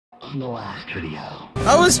from the last video.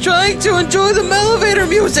 I was trying to enjoy the elevator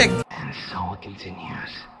music! And so it continues.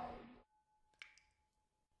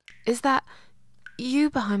 Is that you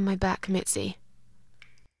behind my back, Mitzi?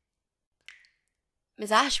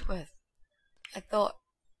 Miss Ashworth, I thought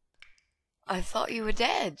you were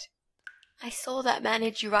dead. I saw that man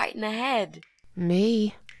hit you right in the head.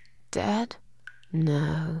 Me? Dead?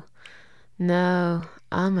 No,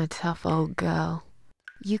 I'm a tough old girl.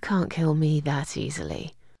 You can't kill me that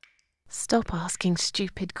easily. Stop asking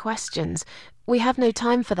stupid questions. We have no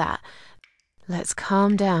time for that. Let's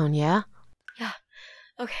calm down, yeah? Yeah,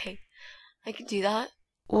 okay, I can do that.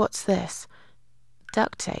 What's this?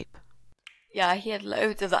 Duct tape? Yeah, he had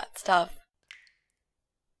loads of that stuff.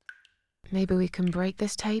 Maybe we can break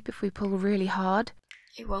this tape if we pull really hard?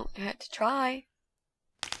 It won't hurt to try.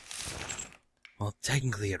 Well,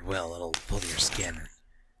 technically it will. It'll pull your skin and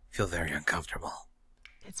feel very uncomfortable.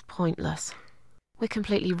 It's pointless. We're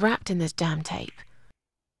completely wrapped in this damn tape.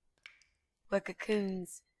 We're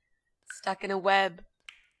cocoons, stuck in a web,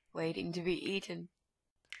 waiting to be eaten.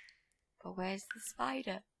 But where's the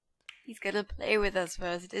spider? He's gonna play with us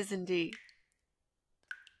first, isn't he?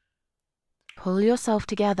 Pull yourself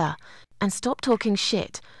together and stop talking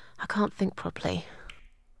shit. I can't think properly.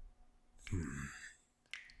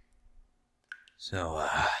 So,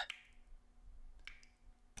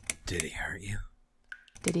 did he hurt you?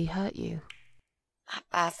 Did he hurt you? That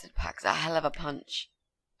bastard packs a hell of a punch.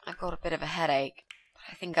 I've got a bit of a headache, but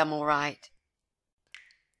I think I'm all right.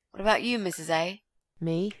 What about you, Mrs. A?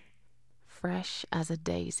 Me? Fresh as a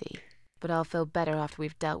daisy. But I'll feel better after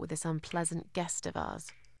we've dealt with this unpleasant guest of ours.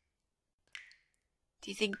 Do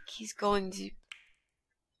you think he's going to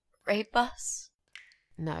rape us?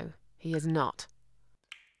 No, he is not.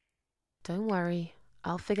 Don't worry,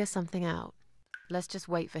 I'll figure something out. Let's just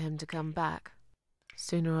wait for him to come back.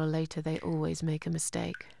 Sooner or later, they always make a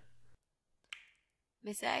mistake.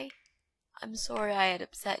 Miss A, I'm sorry I had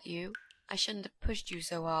upset you. I shouldn't have pushed you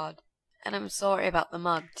so hard. And I'm sorry about the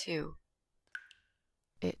mug, too.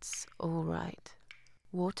 It's all right.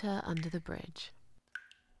 Water under the bridge.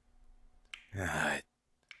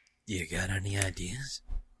 You got any ideas?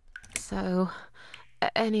 So,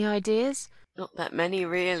 any ideas? Not that many,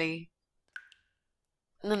 really.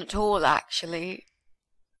 None at all, actually.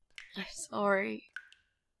 I'm sorry.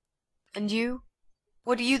 And you?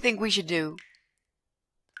 What do you think we should do?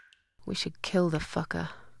 We should kill the fucker.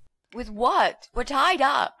 With what? We're tied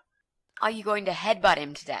up. Are you going to headbutt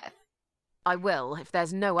him to death? I will, if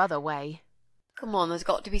there's no other way. Come on, there's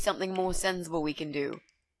got to be something more sensible we can do.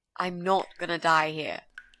 I'm not gonna die here.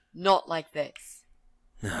 Not like this.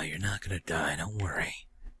 No, you're not gonna die, don't worry.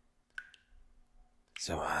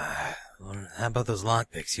 So, how about those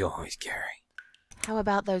lockpicks you always carry? How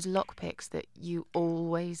about those lockpicks that you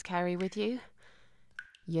always carry with you?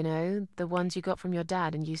 You know, the ones you got from your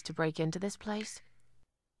dad and used to break into this place?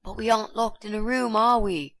 But we aren't locked in a room, are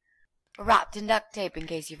we? We're wrapped in duct tape in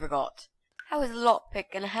case you forgot. How is a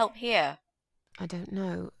lockpick gonna help here? I don't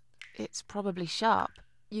know. It's probably sharp.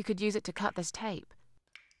 You could use it to cut this tape.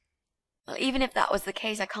 Well, even if that was the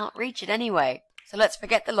case, I can't reach it anyway. So let's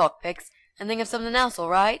forget the lockpicks and think of something else,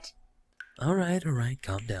 alright? Alright,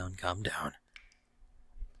 calm down.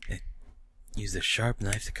 Use the sharp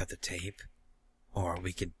knife to cut the tape. Or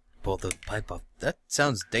we could pull the pipe off. That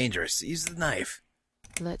sounds dangerous. Use the knife.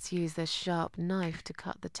 Let's use this sharp knife to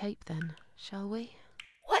cut the tape then, shall we?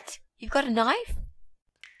 What? You've got a knife?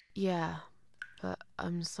 Yeah, but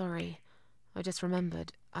I'm sorry. I just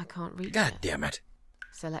remembered I can't reach God it. damn it.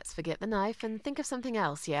 So let's forget the knife and think of something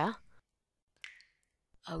else, yeah?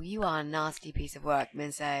 Oh, you are a nasty piece of work,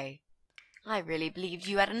 Miss A. I really believed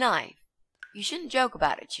you had a knife. You shouldn't joke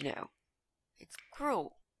about it, you know. It's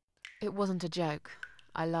cruel. It wasn't a joke.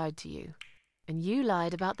 I lied to you. And you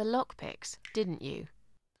lied about the lockpicks, didn't you?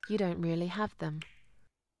 You don't really have them.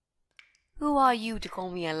 Who are you to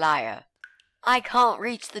call me a liar? I can't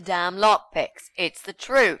reach the damn lockpicks. It's the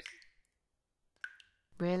truth.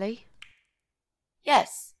 Really?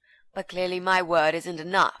 Yes, but clearly my word isn't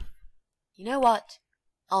enough. You know what?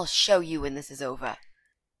 I'll show you when this is over.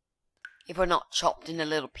 If we're not chopped into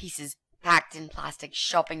little pieces, packed in plastic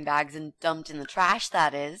shopping bags and dumped in the trash,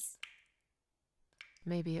 that is.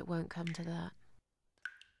 Maybe it won't come to that.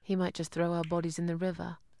 He might just throw our bodies in the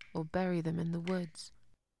river or bury them in the woods.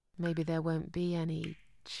 Maybe there won't be any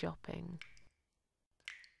shopping.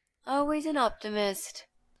 Always an optimist.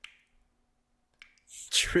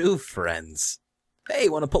 True friends. Hey,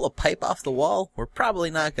 want to pull a pipe off the wall? We're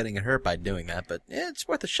probably not going to get hurt by doing that, but it's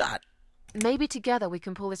worth a shot. Maybe together we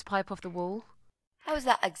can pull this pipe off the wall? How is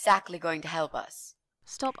that exactly going to help us?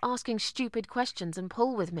 Stop asking stupid questions and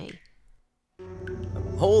pull with me.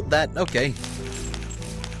 hold that. Okay.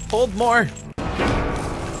 Hold more.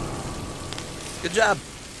 Good job.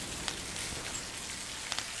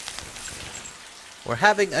 We're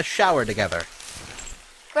having a shower together.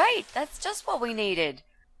 Great, that's just what we needed.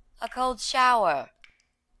 A cold shower.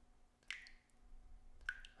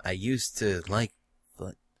 I used to like...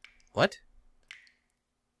 What?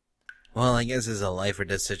 Well, I guess it's a life or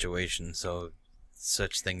death situation, so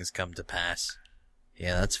such things come to pass.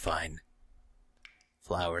 Yeah, that's fine.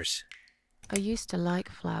 Flowers. I used to like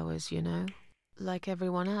flowers, you know, like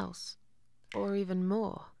everyone else, or even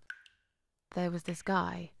more. There was this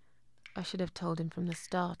guy. I should have told him from the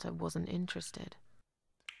start I wasn't interested.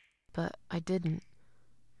 But I didn't.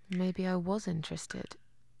 Maybe I was interested.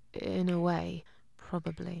 In a way,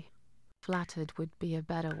 probably. Flattered would be a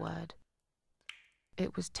better word.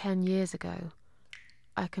 It was 10 years ago.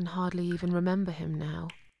 I can hardly even remember him now.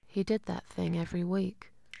 He did that thing every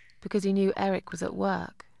week, because he knew Eric was at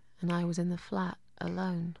work, and I was in the flat,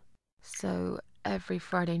 alone. So, every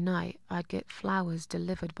Friday night, I'd get flowers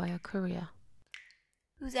delivered by a courier.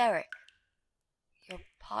 Who's Eric? Your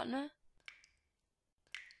partner?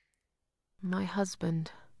 My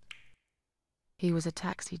husband. He was a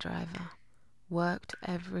taxi driver, worked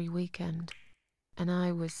every weekend, and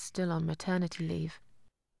I was still on maternity leave.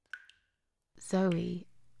 Zoe,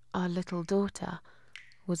 our little daughter,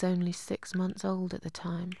 was only 6 months old at the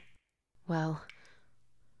time. Well,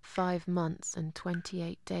 5 months and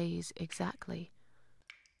 28 days exactly.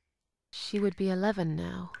 She would be 11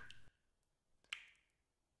 now.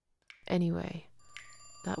 Anyway,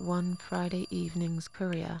 that one Friday evening's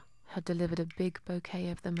courier had delivered a big bouquet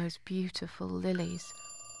of the most beautiful lilies.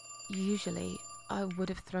 Usually, I would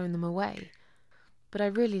have thrown them away, but I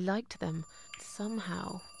really liked them,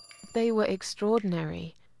 somehow. They were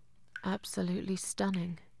extraordinary, absolutely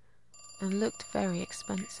stunning, and looked very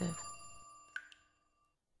expensive.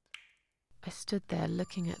 I stood there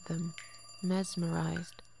looking at them,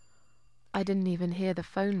 mesmerized. I didn't even hear the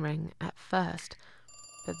phone ring at first,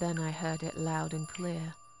 but then I heard it loud and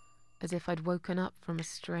clear, as if I'd woken up from a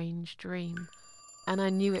strange dream, and I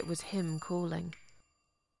knew it was him calling.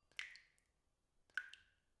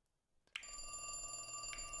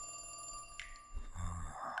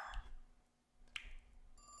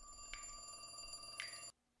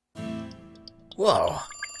 Whoa.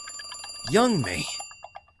 Young me.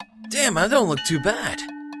 Damn, I don't look too bad.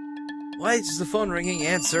 Why is the phone ringing?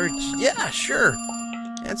 Answer. Yeah, sure.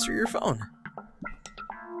 Answer your phone.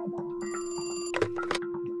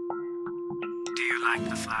 Do you like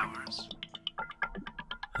the flowers?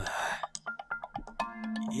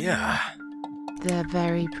 Yeah. They're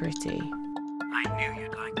very pretty. I knew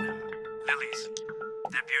you'd like them. Lilies.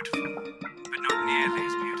 They're beautiful, but not nearly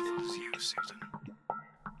as beautiful as you, Susan.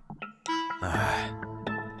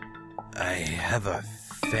 I have a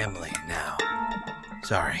family now.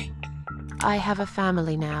 Sorry. I have a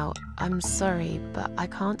family now. I'm sorry, but I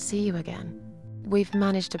can't see you again. We've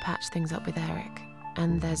managed to patch things up with Eric,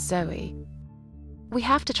 and there's Zoe. We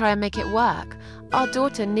have to try and make it work. Our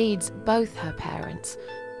daughter needs both her parents.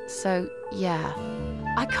 So, yeah,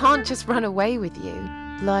 I can't just run away with you.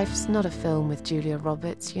 Life's not a film with Julia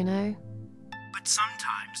Roberts, you know? But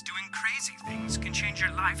sometimes doing crazy things can change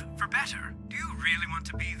your life for better. Do you really want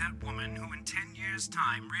to be that woman who in 10 years'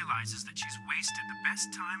 time realizes that she's wasted the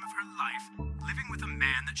best time of her life living with a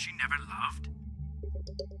man that she never loved?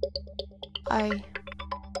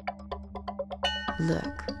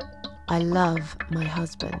 Look, I love my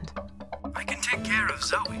husband. I can take care of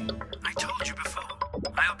Zoe. I told you before.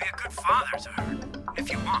 I'll be a good father to her,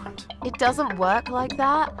 if you want. It doesn't work like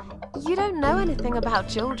that. You don't know anything about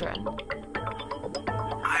children.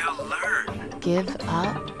 I'll learn. Give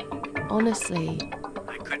up? Honestly.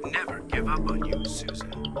 I could never give up on you,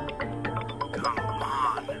 Susan. Come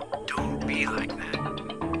on, don't be like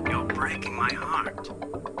that. You're breaking my heart.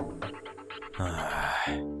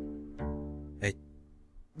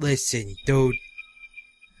 Listen, dude.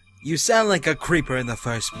 You sound like a creeper in the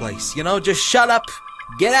first place. You know, just shut up.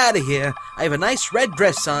 Get out of here. I have a nice red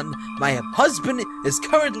dress on. My husband is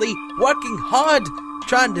currently working hard,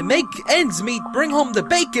 trying to make ends meet, bring home the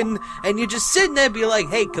bacon, and you're just sitting there and be like,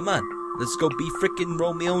 hey, come on. Let's go be frickin'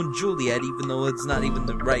 Romeo and Juliet, even though it's not even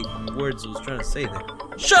the right words I was trying to say there.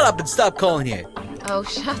 Shut up and stop calling here. Oh,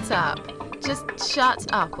 shut up. Just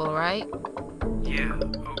shut up, alright? Yeah,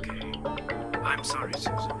 okay. I'm sorry,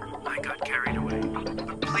 Susan. I got carried away.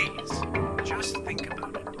 But please, just think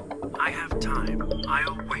about it. I have time.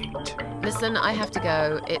 I'll wait. Listen, I have to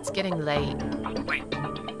go. It's getting late. Wait.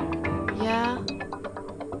 Yeah?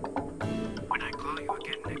 When I call you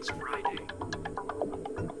again next Friday,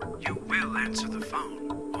 you will answer the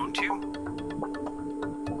phone, won't you?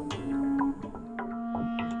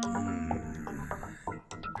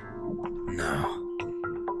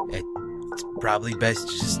 probably best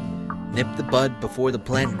to just nip the bud before the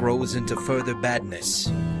plant grows into further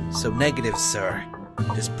badness. So negative, sir.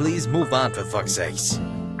 Just please move on, for fuck's sakes.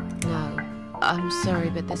 No, I'm sorry,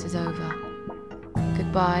 but this is over.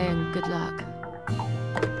 Goodbye and good luck.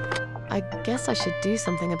 I guess I should do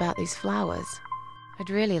something about these flowers. I'd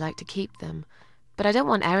really like to keep them, but I don't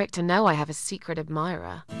want Eric to know I have a secret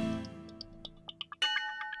admirer.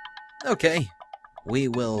 Okay. We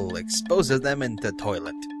will expose them in the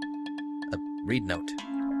toilet. A read note.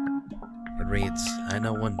 It reads, I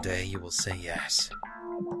know one day you will say yes.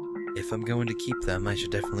 If I'm going to keep them, I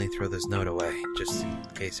should definitely throw this note away, just in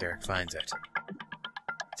case Eric finds it.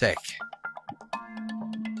 Take.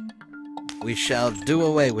 We shall do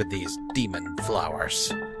away with these demon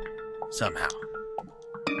flowers. Somehow.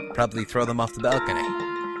 Probably throw them off the balcony.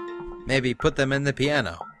 Maybe put them in the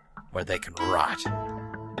piano, where they can rot.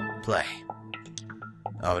 Play.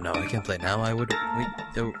 Oh no, I can't play now. I would...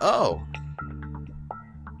 Oh!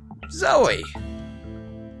 Zoe!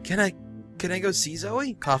 Can I go see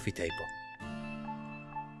Zoe? Coffee table.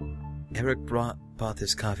 Eric bought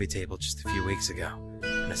this coffee table just a few weeks ago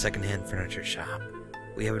in a second-hand furniture shop.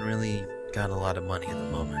 We haven't really got a lot of money at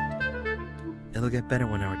the moment. It'll get better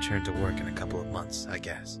when I return to work in a couple of months, I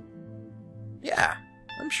guess. Yeah,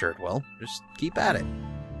 I'm sure it will. Just keep at it.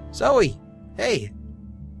 Zoe! Hey!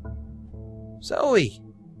 Zoe!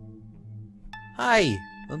 Hi!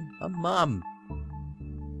 I'm Mom.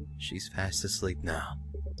 She's fast asleep now.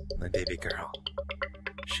 My baby girl.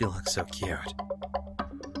 She looks so cute.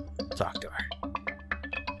 Talk to her.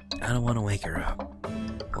 I don't want to wake her up.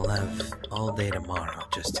 We'll have all day tomorrow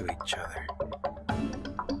just to each other.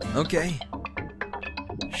 Okay.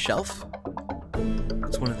 Shelf?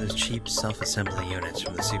 It's one of those cheap self-assembly units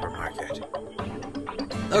from the supermarket.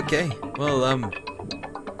 Okay, well,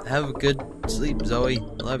 have a good sleep, Zoe.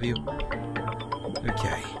 Love you.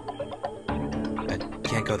 Okay. I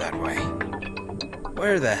can't go that way.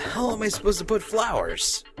 Where the hell am I supposed to put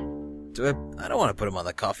flowers? I don't want to put them on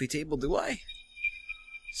the coffee table, do I?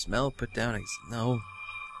 Smell, put down, no.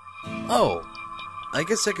 Oh, I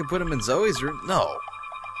guess I could put them in Zoe's room. No.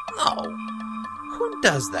 No. Who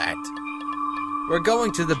does that? We're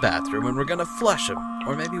going to the bathroom and we're gonna flush them.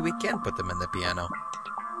 Or maybe we can put them in the piano.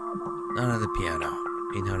 Not on the piano.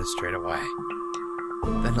 He noticed straight away.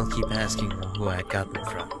 Then he'll keep asking who I got them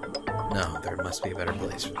from. No, there must be a better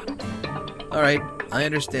place for them. Alright, I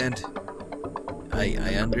understand. I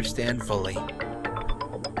understand fully.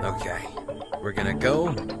 Okay. We're gonna go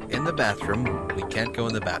in the bathroom. We can't go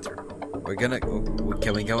in the bathroom.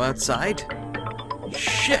 Can we go outside?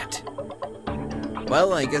 Shit!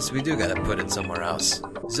 Well, I guess we do gotta put it somewhere else.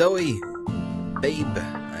 Zoe, babe,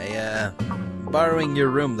 I'm borrowing your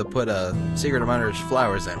room to put a Secret Admirer's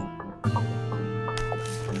flowers in.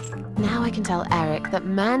 Now I can tell Eric that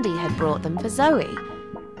Mandy had brought them for Zoe.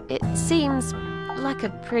 It seems like a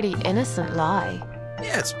pretty innocent lie.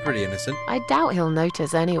 Yeah, it's pretty innocent. I doubt he'll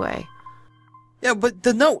notice anyway. Yeah, but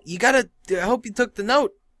the note, I hope you took the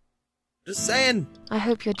note. Just saying. I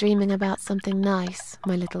hope you're dreaming about something nice,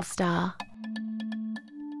 my little star.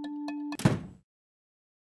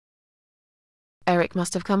 Eric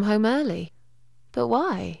must have come home early. But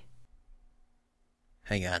why?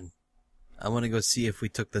 Hang on. I want to go see if we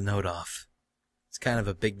took the note off. It's kind of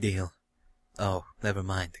a big deal. Oh, never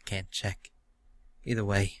mind. I can't check. Either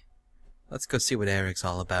way, let's go see what Eric's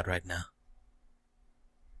all about right now.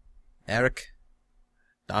 Eric,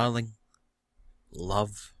 darling,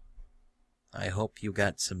 love, I hope you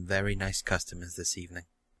got some very nice customers this evening,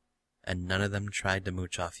 and none of them tried to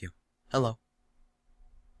mooch off you. Hello.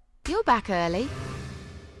 You're back early.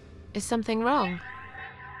 Is something wrong?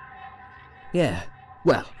 Yeah,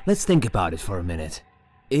 well, let's think about it for a minute.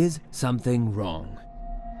 Is something wrong?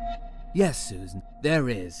 Yes, Susan, there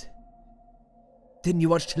is. Didn't you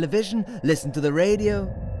watch television? Listen to the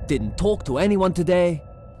radio? Didn't talk to anyone today?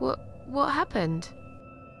 What happened?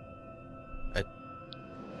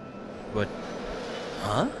 What?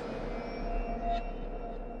 Huh?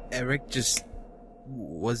 Eric just...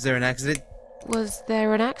 Was there an accident? Was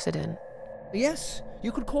there an accident? Yes,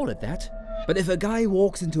 you could call it that. But if a guy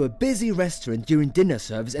walks into a busy restaurant during dinner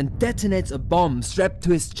service and detonates a bomb strapped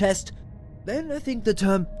to his chest, then I think the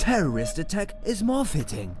term terrorist attack is more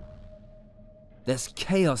fitting. There's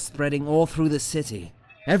chaos spreading all through the city.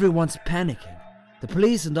 Everyone's panicking. The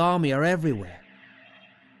police and army are everywhere.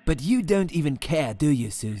 But you don't even care, do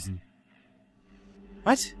you, Susan?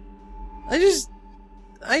 What?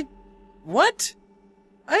 What?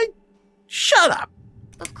 Shut up!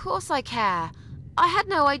 Of course I care. I had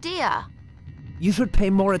no idea. You should pay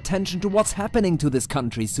more attention to what's happening to this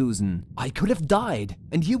country, Susan. I could have died,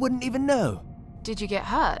 and you wouldn't even know. Did you get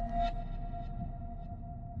hurt?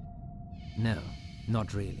 No,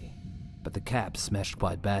 not really. But the cab smashed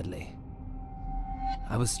quite badly.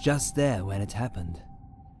 I was just there when it happened.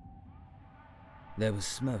 There was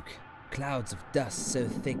smoke, clouds of dust so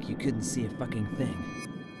thick you couldn't see a fucking thing.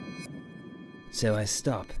 So I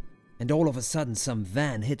stop, and all of a sudden some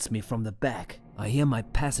van hits me from the back. I hear my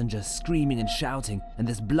passenger screaming and shouting, and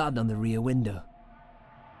there's blood on the rear window.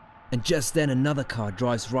 And just then another car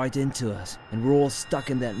drives right into us, and we're all stuck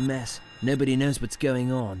in that mess. Nobody knows what's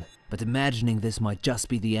going on, but imagining this might just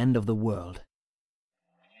be the end of the world.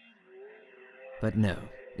 But no,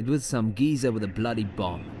 it was some geezer with a bloody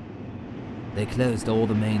bomb. They closed all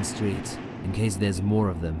the main streets, in case there's more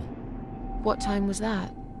of them. What time was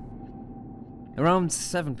that? Around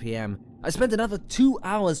 7 PM, I spent another 2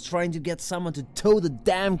 hours trying to get someone to tow the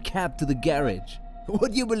damn cab to the garage.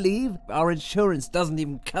 Would you believe? Our insurance doesn't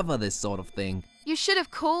even cover this sort of thing. You should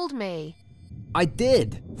have called me. I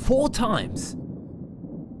did, 4 times.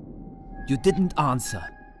 You didn't answer.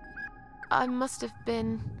 I must have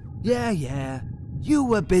been... Yeah. You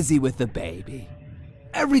were busy with the baby.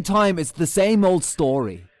 Every time it's the same old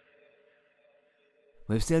story.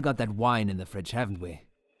 We've still got that wine in the fridge, haven't we?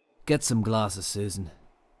 Get some glasses, Susan.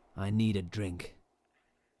 I need a drink.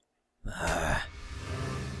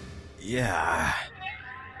 Yeah.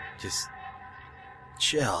 Just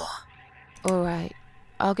chill. All right,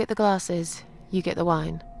 I'll get the glasses, you get the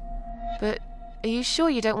wine. But are you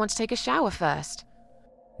sure you don't want to take a shower first?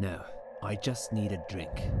 No, I just need a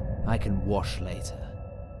drink. I can wash later.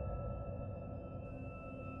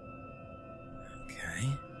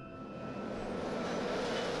 Okay.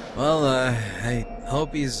 Well, I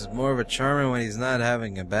hope he's more of a charmer when he's not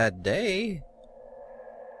having a bad day.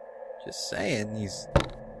 Just saying, he's...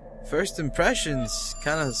 First impressions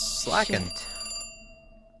kinda slacking. Shit.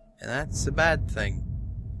 And that's a bad thing.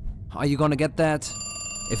 Are you gonna get that?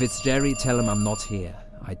 If it's Jerry, tell him I'm not here.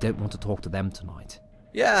 I don't want to talk to them tonight.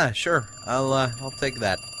 Yeah, sure. I'll take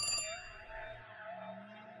that.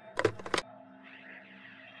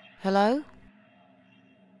 Hello?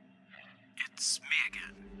 It's me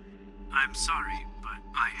again. I'm sorry, but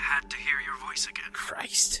I had to hear your voice again.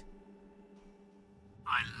 Christ.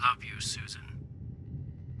 I love you, Susan.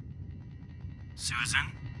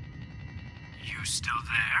 Susan? You still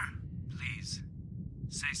there? Please,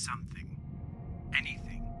 say something.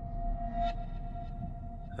 Anything.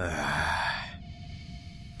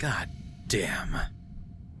 God damn.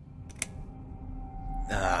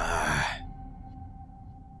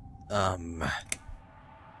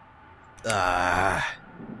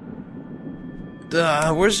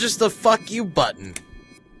 Where's just the fuck you button?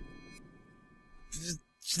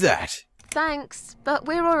 That. Thanks, but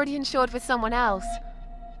we're already insured with someone else.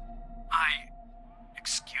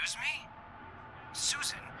 Excuse me?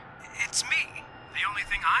 Susan, it's me. The only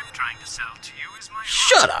thing I'm trying to sell to you is my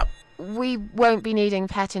Shut up! We won't be needing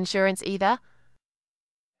pet insurance either.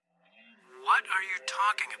 What are you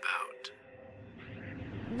talking about?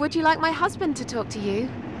 Would you like my husband to talk to you?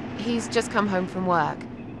 He's just come home from work.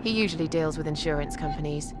 He usually deals with insurance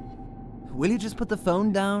companies. Will you just put the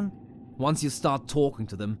phone down? Once you start talking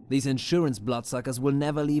to them, these insurance bloodsuckers will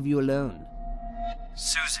never leave you alone.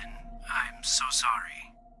 Susan, I'm so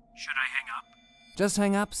sorry. Should I hang up? Just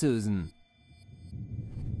hang up, Susan.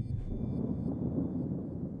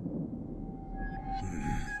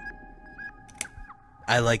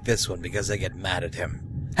 I like this one because I get mad at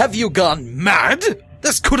him. Have you gone mad?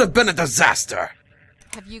 This could have been a disaster!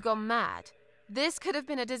 Have you gone mad? This could have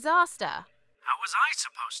been a disaster. How was I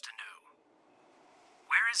supposed to know?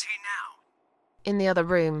 Where is he now? In the other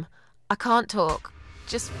room. I can't talk.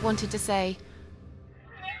 Just wanted to say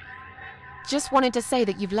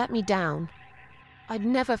that you've let me down. I'd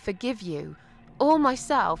never forgive you, or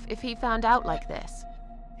myself, if he found out like this.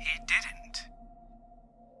 He didn't.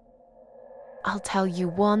 I'll tell you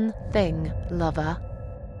one thing, lover.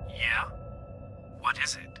 Yeah? What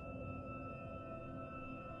is it?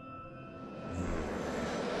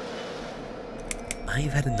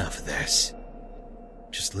 I've had enough of this.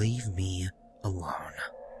 Just leave me alone.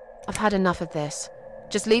 I've had enough of this.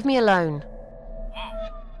 Just leave me alone.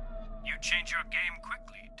 Whoa. You change your game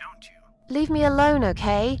quickly, don't you? Leave me alone,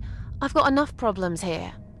 okay? I've got enough problems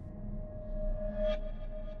here.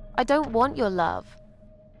 I don't want your love.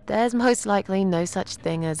 There's most likely no such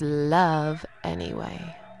thing as love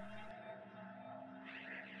anyway.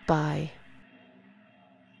 Bye.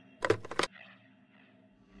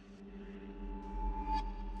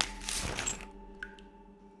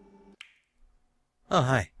 Oh,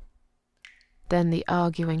 hi. Then the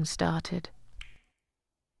arguing started.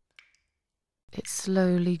 It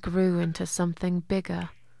slowly grew into something bigger,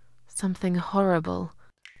 something horrible,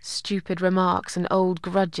 Stupid remarks and old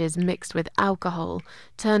grudges mixed with alcohol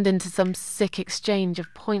turned into some sick exchange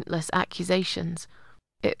of pointless accusations.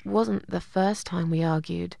 It wasn't the first time we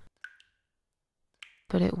argued,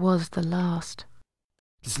 but it was the last.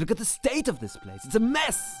 Just look at the state of this place. It's a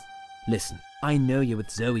mess! Listen, I know you're with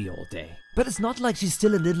Zoe all day, but it's not like she's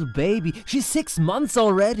still a little baby. She's 6 months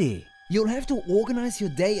already. You'll have to organize your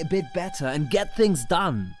day a bit better and get things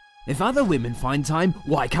done. If other women find time,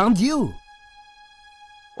 why can't you?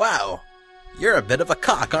 Wow, you're a bit of a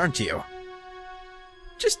cock, aren't you?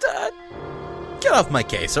 Just, get off my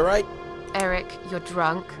case, alright? Eric, you're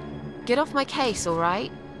drunk. Get off my case,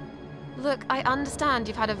 alright? Look, I understand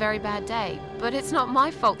you've had a very bad day, but it's not my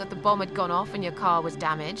fault that the bomb had gone off and your car was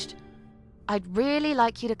damaged. I'd really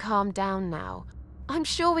like you to calm down now. I'm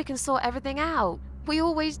sure we can sort everything out. We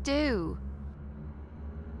always do.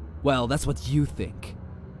 Well, that's what you think.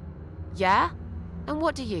 Yeah? And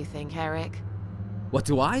what do you think, Eric? What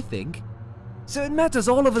do I think? So it matters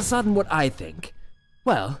all of a sudden what I think.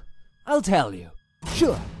 Well, I'll tell you.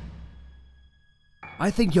 Sure. I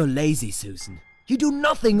think you're lazy, Susan. You do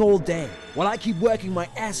nothing all day, while I keep working my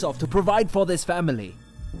ass off to provide for this family.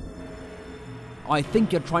 I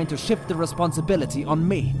think you're trying to shift the responsibility on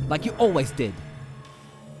me, like you always did.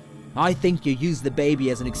 I think you use the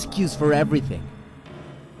baby as an excuse for everything.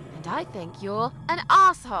 And I think you're an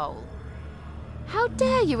asshole. How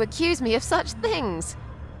dare you accuse me of such things?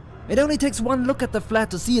 It only takes one look at the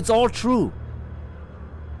flat to see it's all true.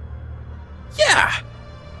 Yeah!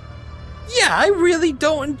 Yeah, I really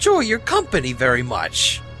don't enjoy your company very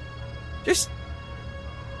much. Just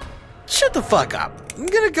shut the fuck up. I'm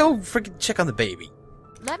gonna go freaking check on the baby.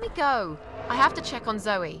 Let me go. I have to check on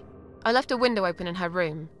Zoe. I left a window open in her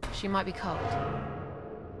room. She might be cold.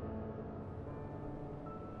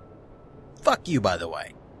 Fuck you, by the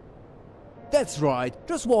way. That's right,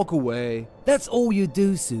 just walk away. That's all you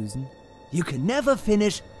do, Susan. You can never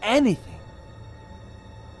finish anything.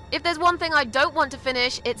 If there's one thing I don't want to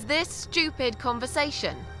finish, it's this stupid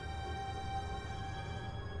conversation.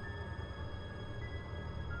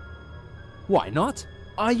 Why not?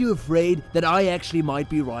 Are you afraid that I actually might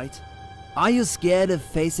be right? Are you scared of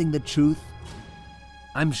facing the truth?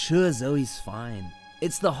 I'm sure Zoe's fine.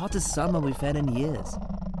 It's the hottest summer we've had in years.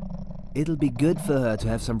 It'll be good for her to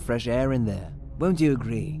have some fresh air in there. Won't you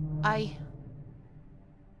agree? I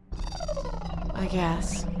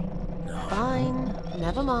guess. Fine.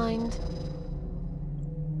 Never mind.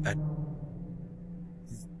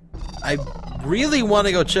 I really want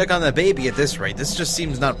to go check on the baby at this rate. This just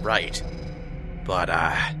seems not right. But,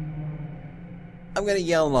 I'm gonna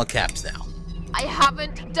yell in all caps now. I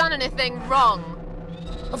haven't done anything wrong.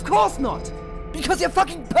 Of course not! Because you're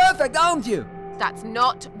fucking perfect, aren't you? That's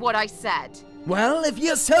not what I said. Well, if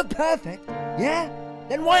you're so perfect, yeah?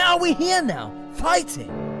 Then why are we here now, fighting?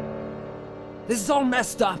 This is all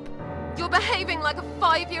messed up. You're behaving like a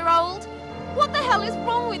 5-year-old? What the hell is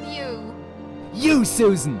wrong with you? You,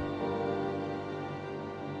 Susan!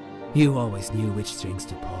 You always knew which strings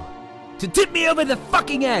to pull. To tip me over the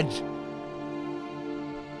fucking edge!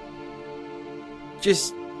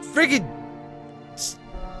 Just friggin'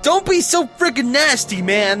 don't be so friggin' nasty,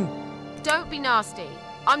 man! Don't be nasty.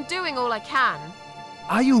 I'm doing all I can.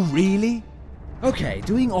 Are you really? Okay,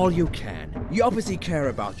 doing all you can. You obviously care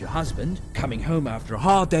about your husband. Coming home after a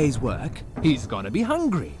hard day's work, he's gonna be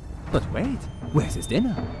hungry. But wait, where's his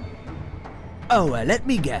dinner? Oh, let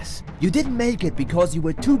me guess. You didn't make it because you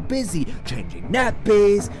were too busy changing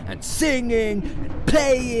nappies, and singing, and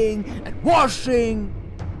playing, and washing.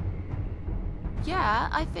 Yeah,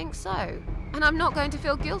 I think so. And I'm not going to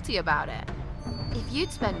feel guilty about it. If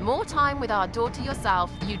you'd spent more time with our daughter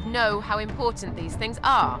yourself, you'd know how important these things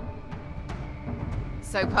are.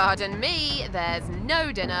 So pardon me, there's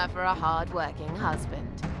no dinner for a hard-working husband.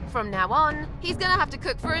 From now on, he's gonna have to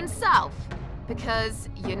cook for himself. Because,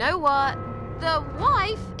 you know what? The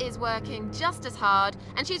wife is working just as hard,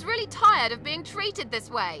 and she's really tired of being treated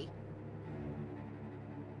this way.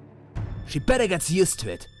 She better get used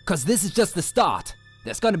to it, cause this is just the start.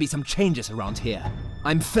 There's gonna be some changes around here.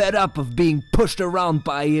 I'm fed up of being pushed around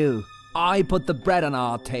by you. I put the bread on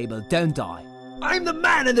our table, don't I? I'm the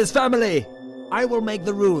man in this family! I will make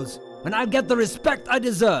the rules, and I'll get the respect I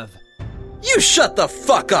deserve. You shut the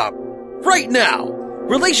fuck up! Right now!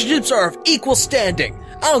 Relationships are of equal standing.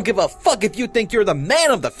 I don't give a fuck if you think you're the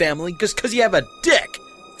man of the family just cause you have a dick.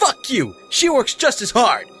 Fuck you! She works just as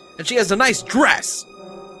hard, and she has a nice dress.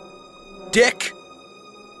 Dick!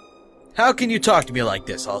 How can you talk to me like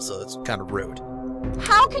this also? That's kind of rude.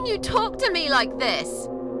 How can you talk to me like this?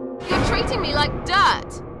 You're treating me like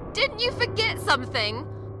dirt. Didn't you forget something?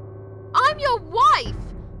 I'm your wife.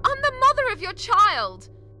 I'm the mother of your child.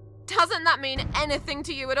 Doesn't that mean anything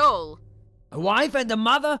to you at all? A wife and a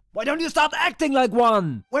mother? Why don't you start acting like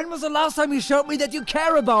one? When was the last time you showed me that you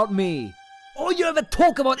care about me? All you ever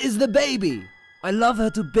talk about is the baby. I love her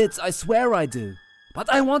to bits, I swear I do.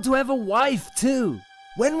 But I want to have a wife too.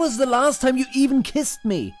 When was the last time you even kissed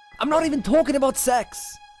me? I'm not even talking about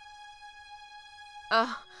sex.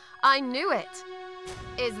 I knew it.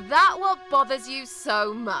 Is that what bothers you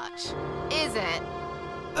so much? Is it?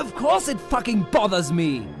 Of course it fucking bothers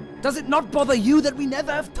me. Does it not bother you that we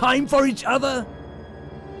never have time for each other?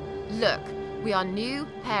 Look, we are new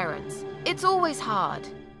parents. It's always hard.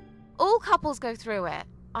 All couples go through it,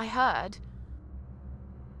 I heard.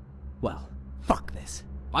 Well, fuck this.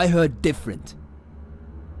 I heard different.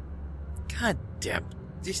 God damn.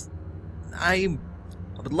 I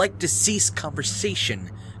would like to cease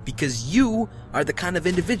conversation, because you are the kind of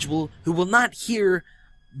individual who will not hear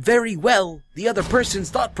very well the other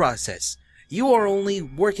person's thought process. You are only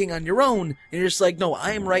working on your own, and you're just like, no,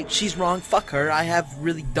 I am right, she's wrong, fuck her, I have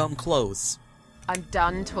really dumb clothes. I'm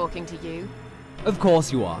done talking to you. Of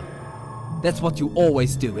course you are. That's what you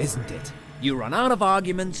always do, isn't it? You run out of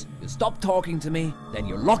arguments, you stop talking to me, then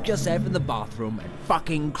you lock yourself in the bathroom and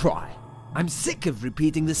fucking cry. I'm sick of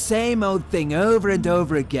repeating the same old thing over and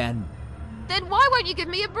over again. Then why won't you give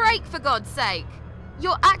me a break, for God's sake?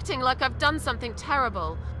 You're acting like I've done something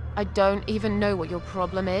terrible. I don't even know what your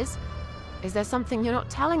problem is. Is there something you're not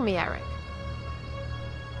telling me, Eric?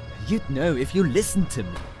 You'd know if you listened to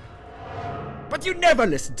me. But you never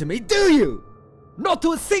listen to me, do you? Not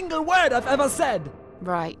to a single word I've ever said.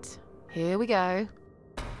 Right, here we go.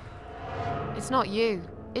 It's not you,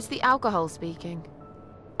 it's the alcohol speaking.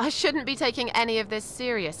 I shouldn't be taking any of this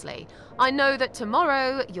seriously. I know that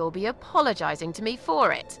tomorrow you'll be apologizing to me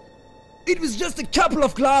for it. It was just a couple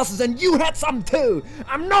of glasses and you had some too.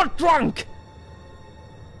 I'm not drunk.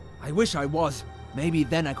 I wish I was. Maybe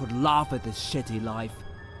then I could laugh at this shitty life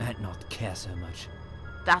and not care so much.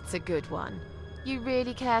 That's a good one. You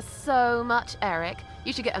really care so much, Eric.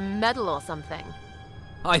 You should get a medal or something.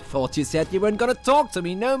 I thought you said you weren't gonna talk to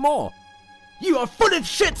me no more. You are full of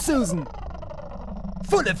shit, Susan.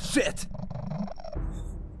 Full of shit.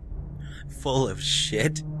 Full of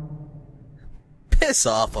shit? Piss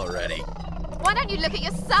off already. Why don't you look at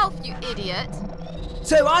yourself, you idiot?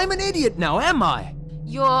 So I'm an idiot now, am I?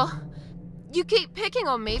 You keep picking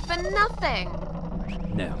on me for nothing.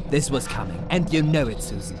 No, this was coming, and you know it,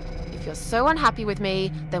 Susan. If you're so unhappy with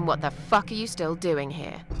me, then what the fuck are you still doing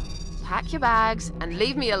here? Pack your bags and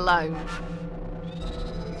leave me alone.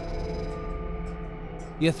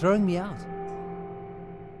 You're throwing me out.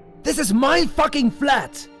 This is my fucking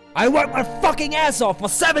flat! I worked my fucking ass off for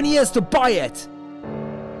 7 years to buy it!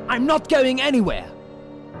 I'm not going anywhere!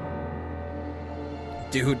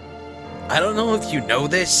 Dude, I don't know if you know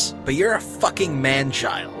this, but you're a fucking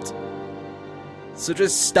man-child. So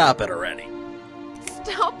just stop it already.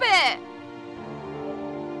 Stop it!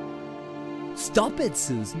 Stop it,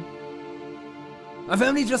 Susan. I've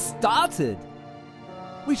only just started.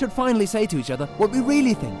 We should finally say to each other what we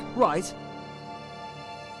really think, right?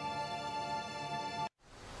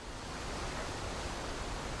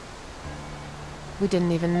 We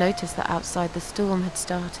didn't even notice that outside the storm had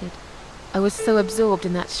started. I was so absorbed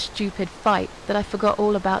in that stupid fight that I forgot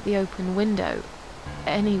all about the open window.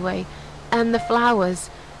 Anyway, and the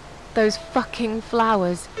flowers. Those fucking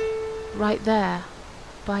flowers. Right there,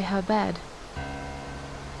 by her bed.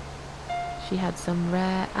 She had some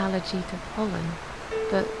rare allergy to pollen,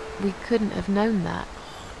 but we couldn't have known that.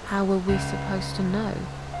 How were we supposed to know?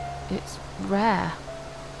 It's rare.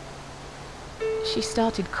 She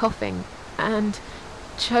started coughing and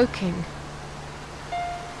choking.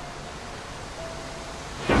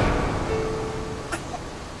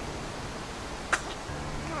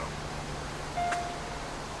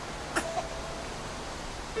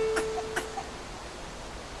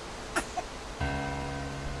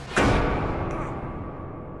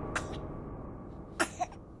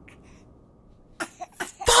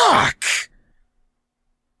 Fuck!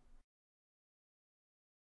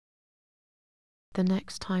 The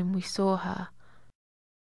next time we saw her,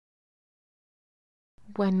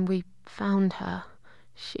 when we found her,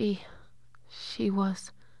 she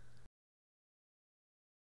was...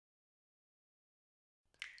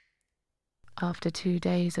 After 2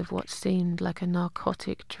 days of what seemed like a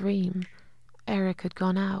narcotic dream, Eric had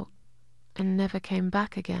gone out and never came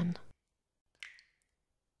back again.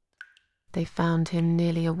 They found him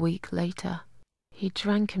nearly a week later. He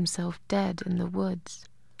drank himself dead in the woods.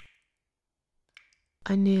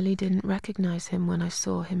 I nearly didn't recognize him when I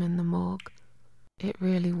saw him in the morgue. It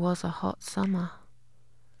really was a hot summer.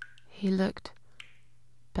 He looked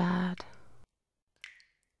bad.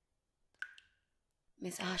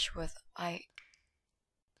 Miss Ashworth,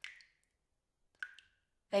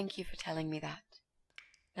 Thank you for telling me that.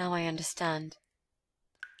 Now I understand.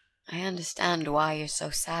 I understand why you're so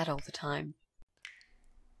sad all the time.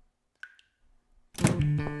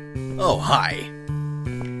 Oh, hi.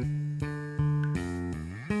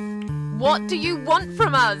 What do you want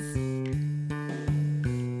from us?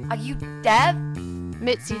 Are you deaf?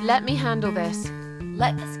 Mitzi, let me handle this.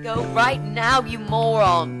 Let us go right now, you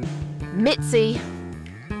moron! Mitzi!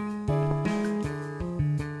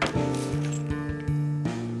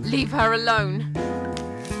 Leave her alone.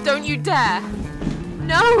 Don't you dare!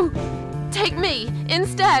 No! Take me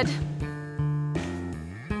instead!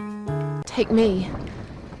 Take me.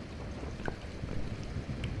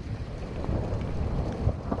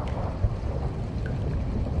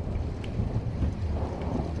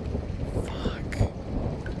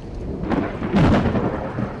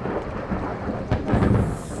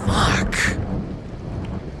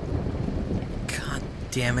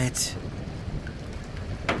 Damn it.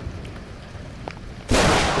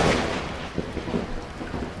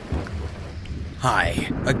 Hi,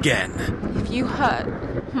 again. If you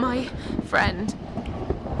hurt my friend,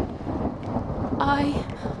 I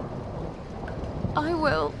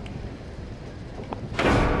will.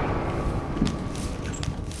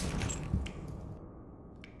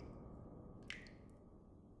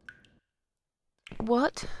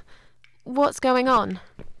 What? What's going on?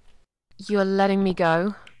 You're letting me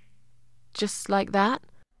go? Just like that?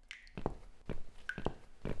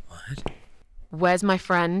 What? Where's my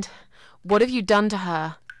friend? What have you done to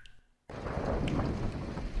her?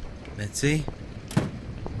 Mitzi?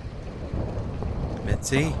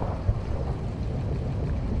 Mitzi?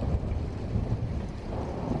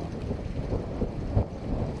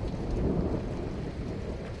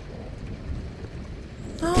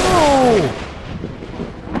 No!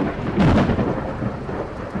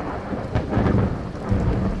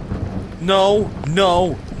 No,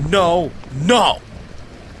 no, no, no!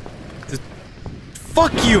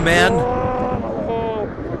 Fuck you, man!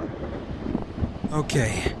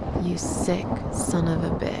 Okay. You sick son of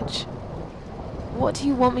a bitch. What do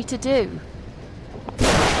you want me to do?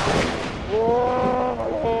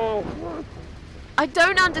 I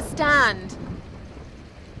don't understand.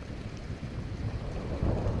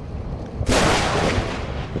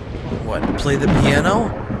 What, play the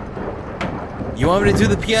piano? You want me to do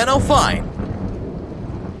the piano? Fine.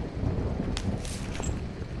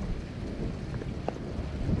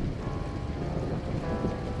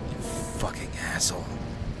 You fucking asshole.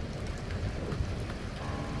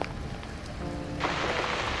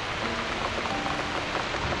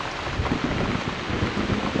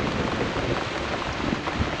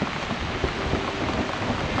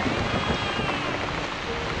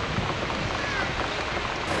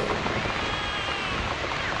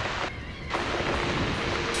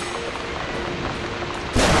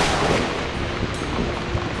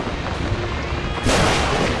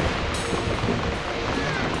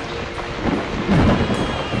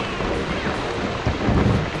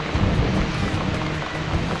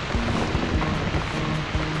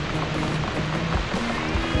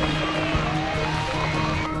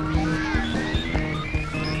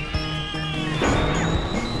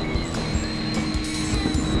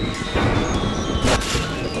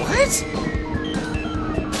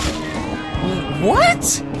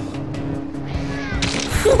 What?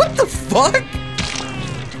 What the fuck?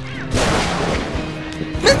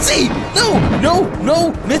 Mitzi! No! No!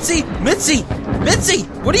 No! Mitzi! Mitzi! Mitzi!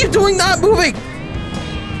 What are you doing not moving?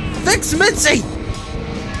 Fix Mitzi!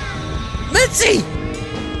 Mitzi!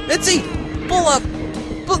 Mitzi! Pull up!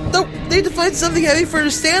 No! Need to find something heavy for her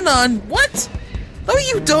to stand on! What? No,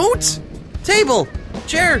 you don't! Table!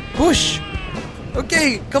 Chair! Push!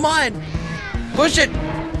 Okay, come on! Push it!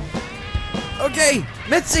 Okay,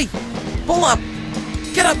 Mitzi! Pull up!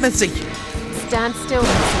 Get up, Mitzi! Stand still,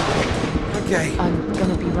 Mitzi. Okay. I'm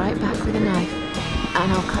gonna be right back with a knife,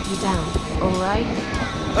 and I'll cut you down, alright?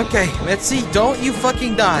 Okay, Mitzi, don't you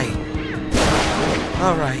fucking die.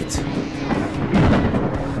 Alright.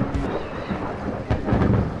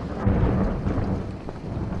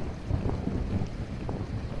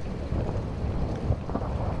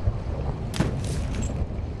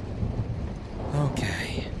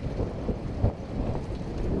 Okay.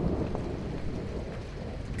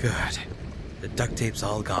 Good. The duct tape's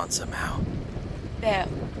all gone somehow. They're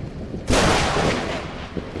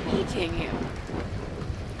eating you.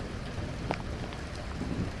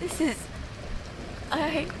 This is...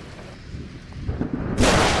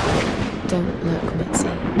 Don't look, Mitzi.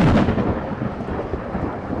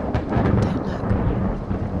 Don't look.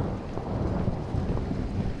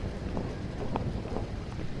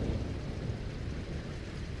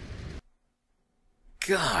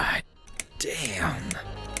 Damn.